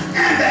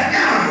and the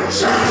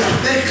animals.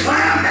 They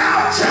climbed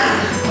out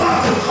of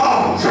the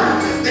cars.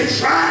 They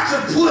tried to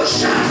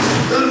push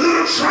the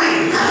little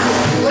train,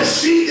 but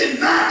she did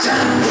not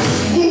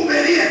move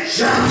an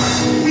inch.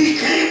 We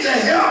came to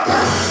help,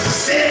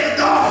 said the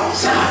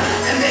dogs,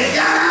 and they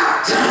got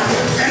out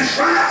and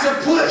tried to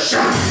push.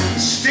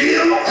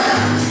 Still,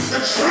 the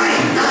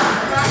train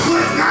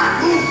could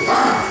not move.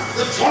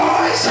 The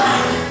toys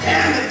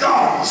and the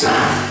dogs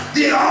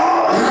did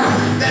all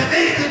that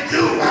they could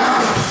do,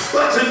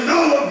 but to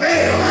no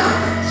avail.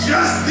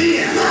 Just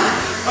then,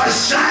 a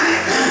shiny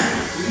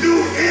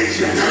new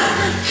engine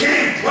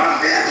came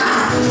puffing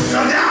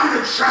down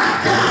the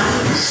track.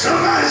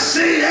 Somebody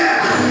say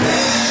yeah.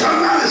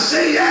 Somebody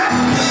say yeah.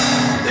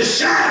 The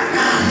shiny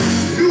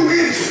new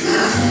engine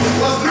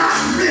was not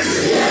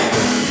friendly.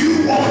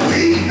 You want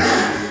me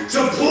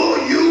to pull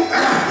you?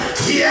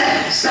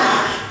 Yes,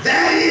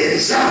 that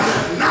is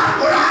not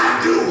what I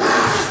do.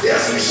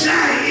 There's some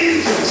shiny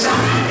engines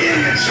in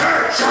the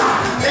church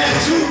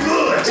that's too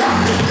good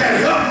to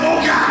help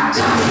folk out.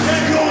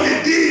 You only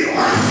deal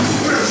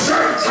with a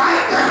certain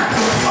type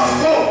of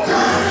folk.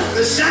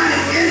 The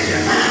shiny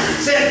engine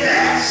said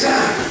that's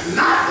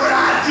not what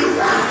I do.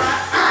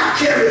 I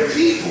carry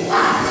people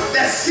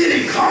that sit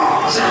in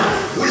cars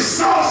with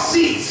soft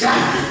seats.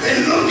 They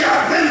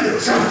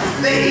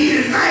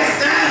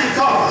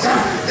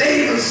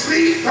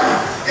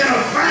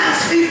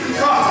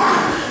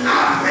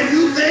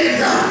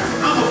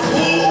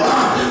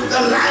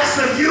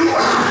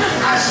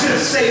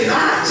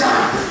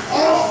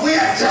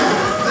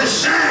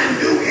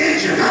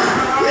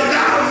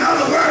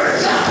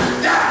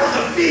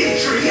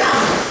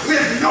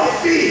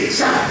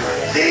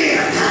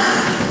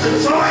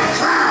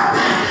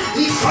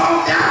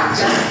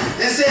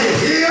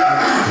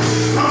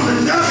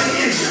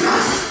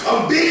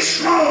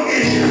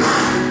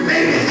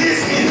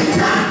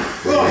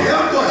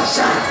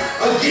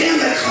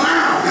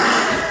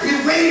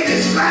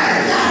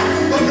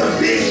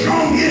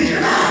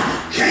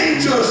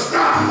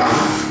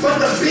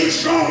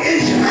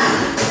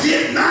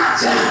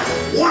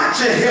want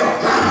to help.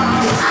 I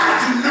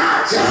do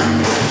not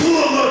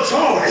pull little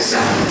toys.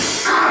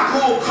 I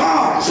pull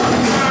cars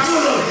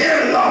full of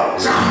heavy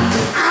loads. I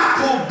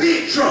pull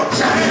big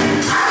trucks. I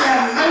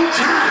have no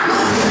time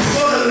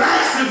for the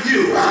likes of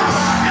you.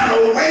 And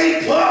away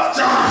puffed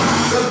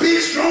the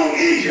big strong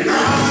engine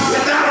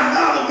without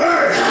another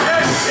word.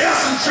 There's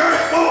some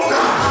church folk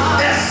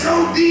that's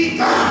so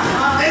deep.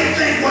 They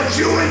think what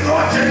you are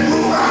going to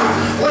do,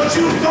 what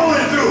you're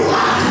going through,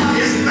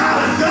 is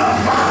not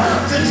enough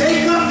to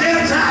take up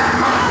their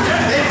time.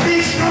 They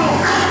be strong,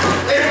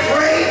 they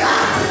pray,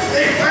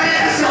 they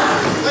fast,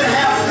 but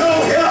have no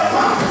help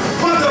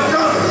for the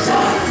brothers.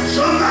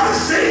 Somebody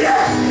say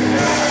that.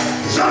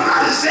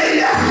 Somebody say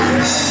that.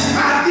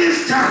 By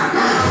this time,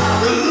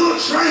 the little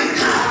train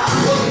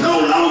was no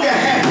longer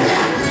happy.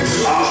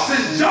 Lost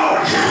his joy,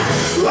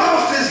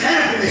 lost his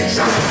happiness,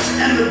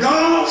 and the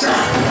dogs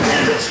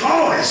and the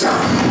toys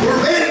were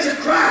ready to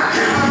cry.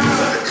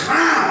 But the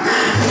clown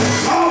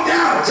called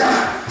out,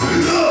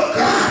 look,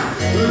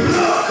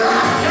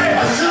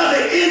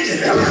 another engine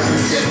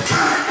is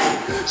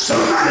coming.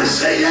 Somebody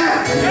say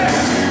that.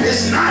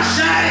 It's not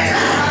shiny,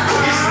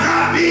 it's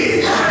not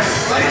big,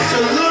 but it's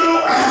a little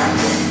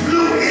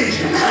blue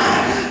engine.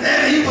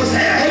 And he was a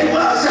happy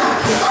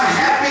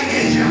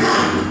engine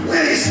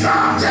when he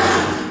stopped.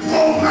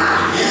 Oh my,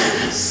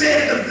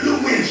 said the blue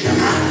engine,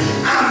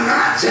 I'm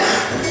not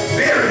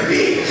very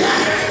big,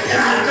 and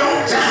I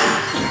don't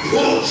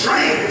pull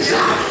trains.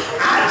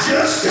 I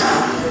just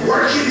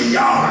work in the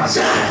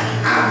yards.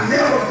 I've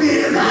never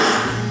been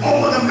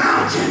over the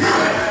mountain,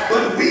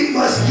 but we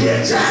must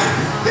get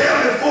there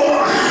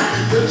before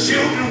the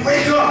children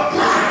wake up.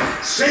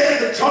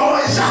 Said the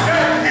toys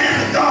and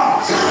the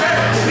dogs,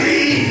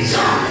 please,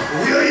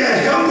 will you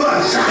help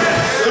us?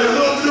 The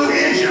little blue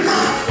engine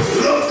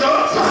looked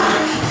up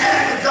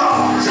at the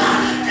dogs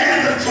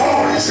and the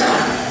toys.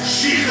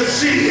 She could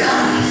see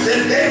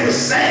that they were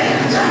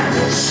sad.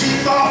 She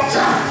thought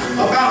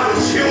about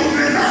the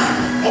children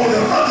on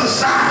the other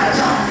side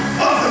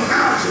of the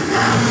mountain.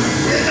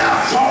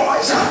 Without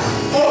toys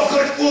or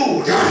good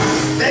food,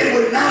 they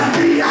would not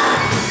be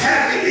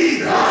happy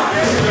either.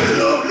 The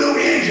little blue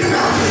engine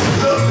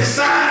looked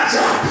beside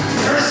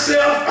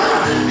herself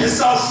and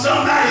saw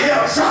somebody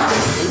else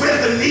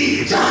with a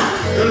need.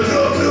 The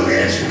little blue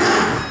engine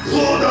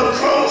pulled up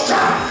close.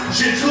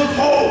 She took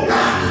hold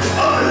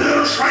of the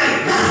little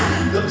train.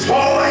 The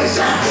toys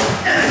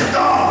and the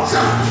dogs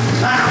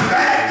climbed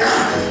back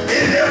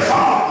in their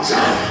cars.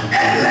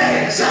 At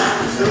last,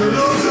 the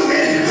little blue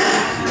engine,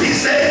 he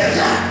said,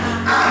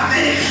 I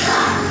think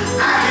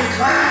I can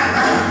climb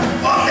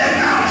up that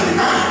mountain.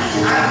 I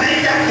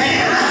think I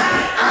can.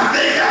 I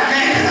think I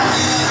can.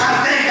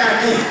 I think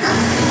I can.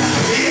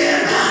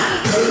 Then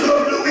the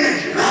little blue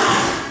engine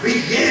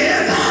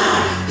began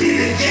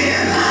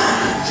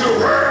to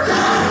work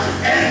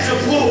and to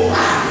pull.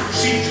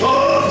 She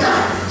tugged,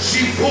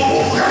 she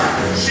pulled,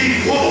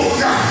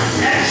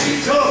 and she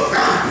tugged.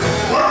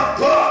 Buck,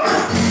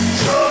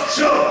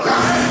 chug,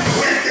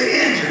 with the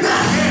engine. I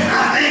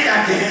think I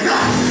can. I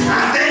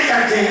think I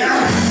can.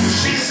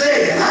 She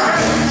said,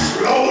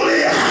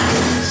 slowly,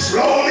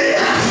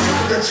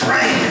 the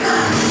train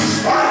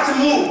started to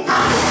move.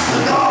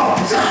 The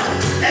dogs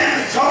and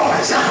the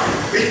toys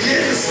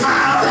began to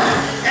smile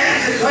and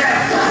to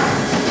clap.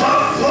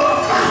 Puff,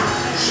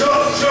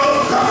 chug,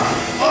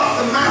 up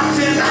the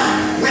mountain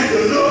with the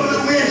little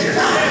blue engine.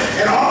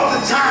 And all the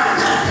time,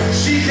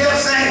 she kept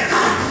saying,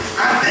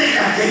 I think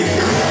I can.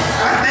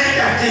 I think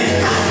I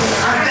can.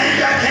 I think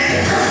I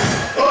can.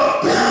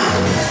 Up.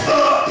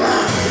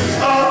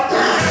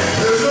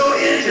 The little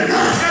engine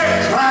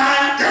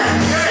climbed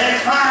and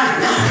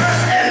climbed.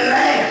 At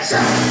last,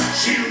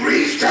 she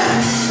reached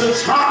the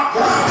top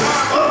of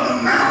the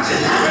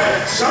mountain.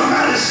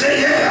 Somebody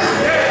say, yeah.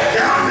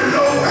 Down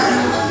below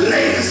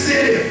lay the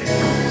city.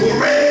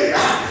 Hooray,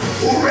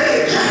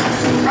 hooray.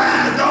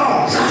 Cried the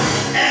dogs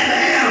and the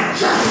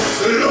animals.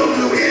 The little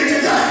blue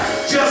engine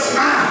just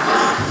smiled.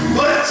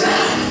 But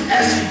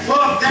as she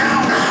puffed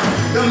down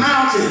the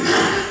mountain,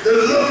 the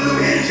little blue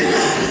engine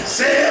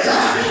says, I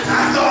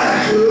thought I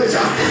could. I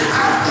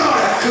thought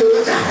I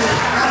could. I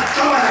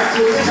thought I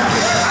could. I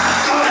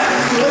thought I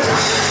could. I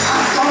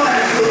thought I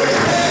could.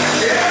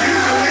 If you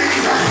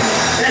believe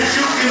that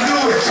you can do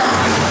it,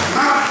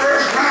 my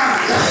first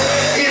round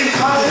in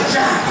college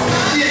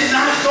did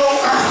not go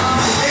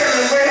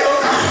very well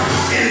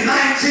in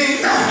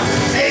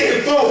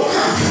 1984.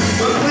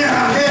 But when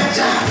I met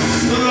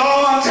the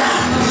Lord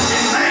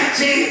in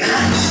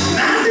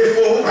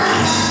 1994,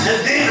 and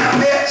then I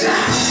met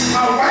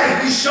my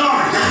wife,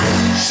 Sean.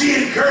 She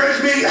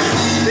encouraged me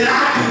that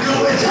I can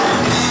do it.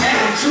 And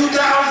in 2000,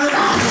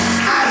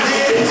 I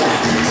did it. I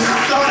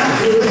thought I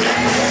could. I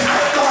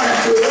thought I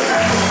could. I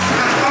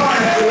thought I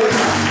could.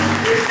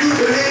 If you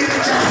believe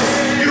it,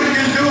 you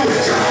can do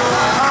it.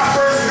 My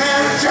first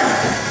marriage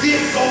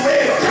didn't go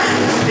well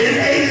in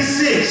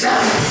 86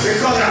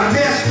 because I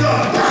messed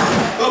up.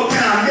 But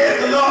when I met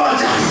the Lord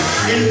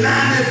in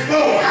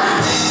 94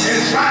 and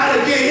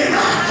tried again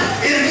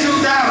in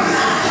 2000, I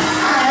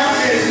have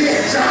to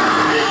admit,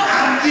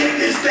 I'm getting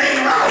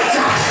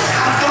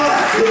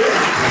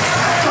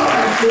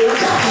could.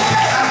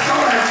 I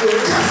thought I could.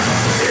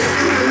 If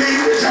you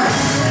believe it,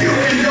 you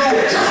can do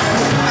it.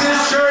 This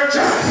church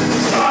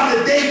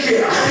started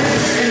daycare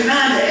in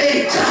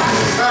 98.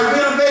 I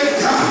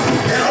renovated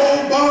an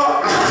old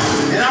bar,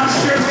 and I'm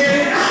sure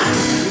many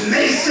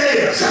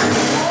naysayers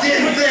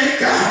didn't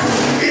think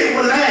it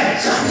would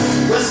last.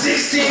 But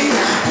 16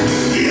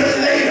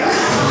 years later,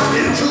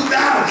 in 2014,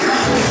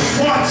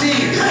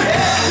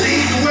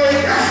 lead the way,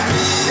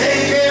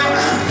 daycare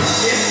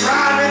is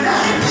thriving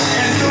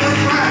and doing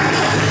fine.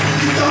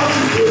 You thought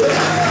you could.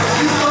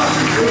 You thought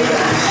you could.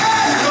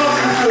 You thought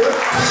you could.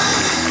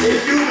 If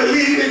you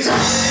believe it,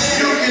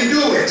 you can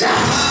do it.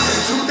 In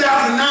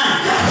 2009,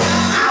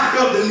 I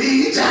felt the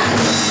need to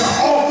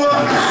offer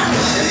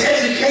an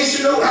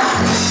educational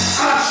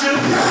option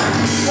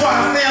for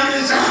our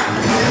families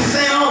in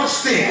St.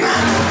 Augustine.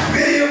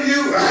 Many of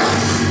you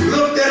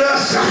looked at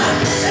us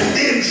and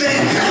didn't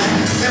think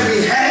that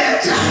we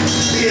had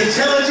the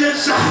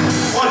intelligence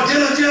or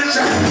diligence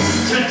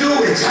to do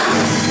it.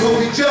 But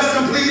we just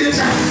completed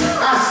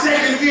our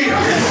second year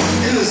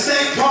in the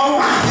St. Paul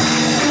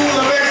School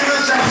of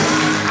Excellence.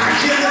 Our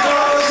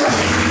kindergartners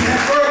and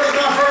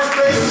first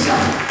graders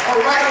are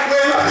right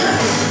where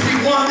we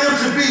want them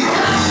to be.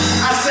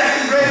 Our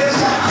second graders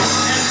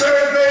and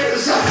third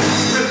graders,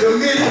 we're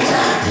committed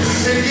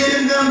to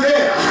getting them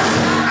there.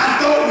 I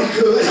thought we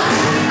could.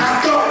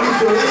 I thought we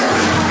could.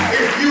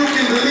 If you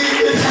can believe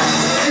it,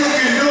 you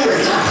can do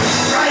it.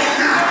 Right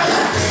now,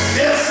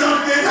 there's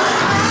something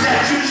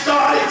that you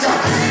started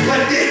but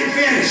didn't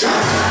finish.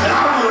 And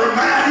I want to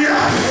remind you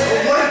of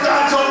what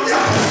God told you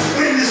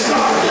when you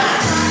started.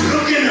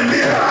 Look in the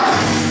mirror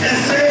and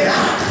say, I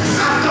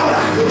thought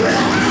I could.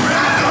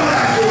 I thought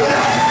I could.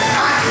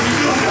 I can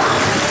do it.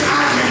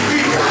 I can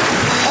be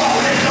all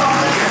that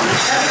God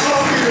has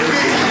called me to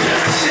be.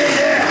 Say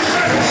yeah.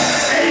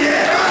 Say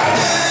yeah.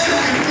 You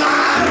can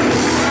fly.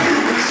 You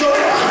can soar.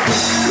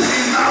 You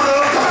can mount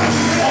up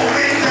on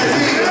wings as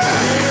eagles.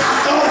 I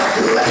thought I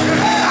could.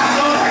 I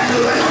thought I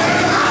could.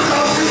 I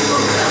thought you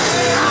could.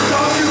 I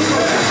thought you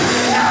could.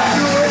 Now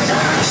do it.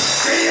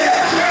 Say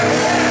yeah.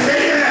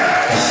 Say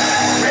yeah.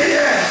 Say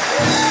yeah.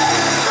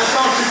 I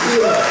thought you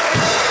could.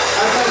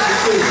 I thought you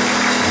could.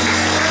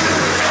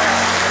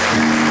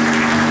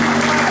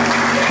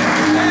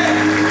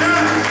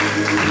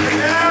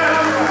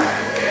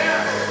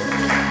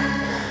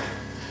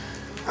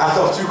 I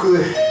thought you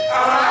could.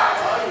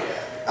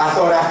 I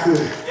thought I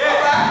could.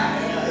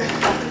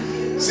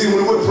 See,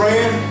 when we're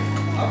praying,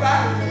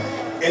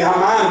 in our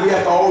mind, we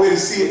have to already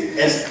see it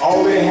as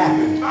already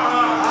happened.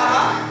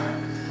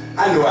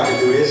 I know I can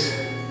do this.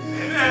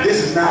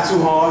 This is not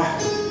too hard.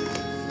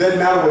 Doesn't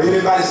matter what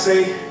anybody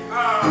say.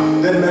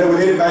 Doesn't matter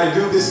what anybody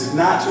do. This is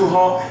not too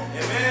hard.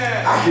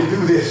 I can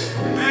do this.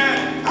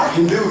 I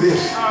can do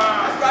this.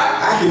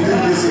 I can do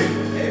this.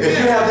 If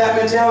you have that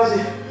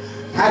mentality,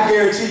 I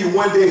guarantee you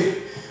one day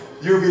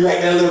you'll be like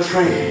that little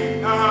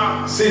train,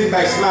 sitting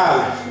back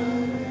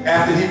smiling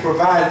after he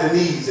provided the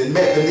needs and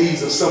met the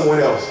needs of someone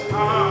else.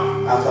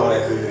 I thought I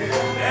could.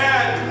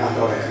 I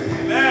thought I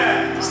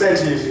could. Stand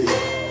to your feet.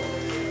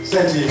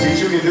 Stand to your feet.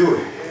 You can do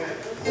it.